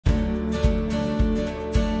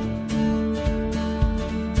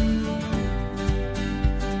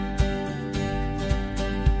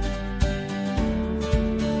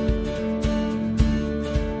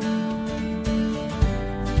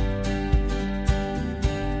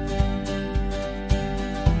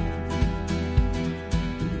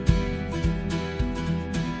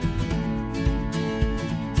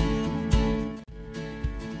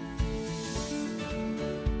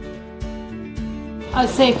I'd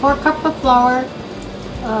say 4 cups of flour,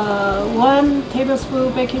 1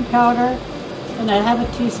 tablespoon baking powder, and I have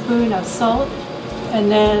a teaspoon of salt. And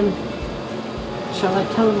then, shall I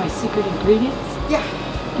tell you my secret ingredients? Yeah.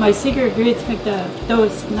 My secret ingredients make the dough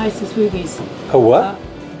nice and smoothies. A what?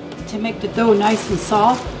 To make the dough nice and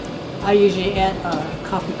soft, I usually add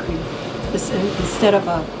coffee cream. Instead of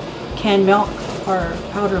canned milk or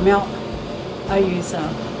powdered milk, I use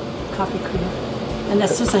coffee cream. And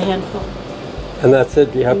that's just a handful. And that's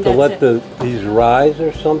it? You have to let these rise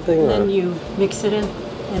or something? And then you mix it in,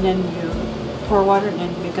 and then you pour water, and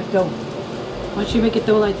then you make a dough. Once you make a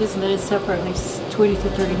dough like this, let it set for at least 20 to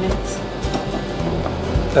 30 minutes.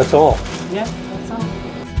 That's all? Yeah, that's all.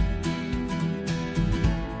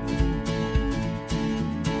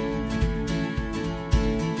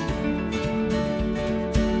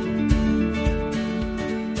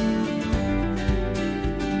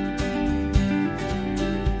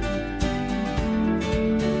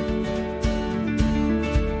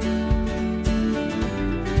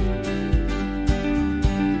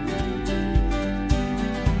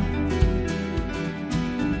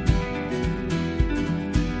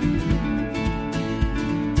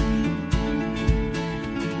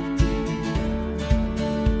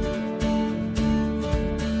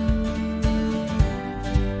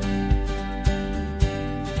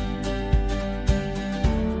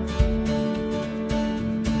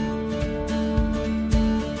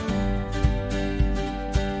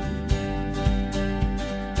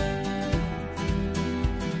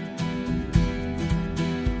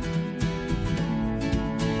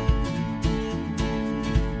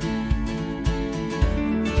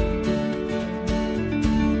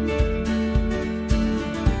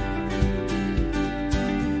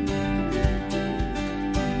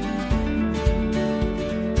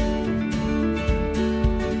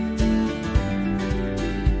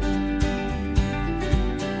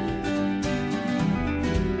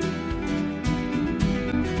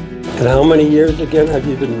 And how many years again have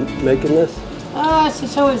you been making this?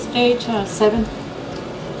 Since I was age 7.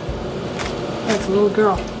 As a little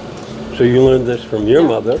girl. So you learned this from your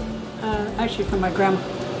mother? Actually from my grandma.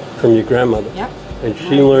 From your grandmother? Yep. And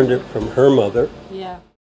she learned it from her mother?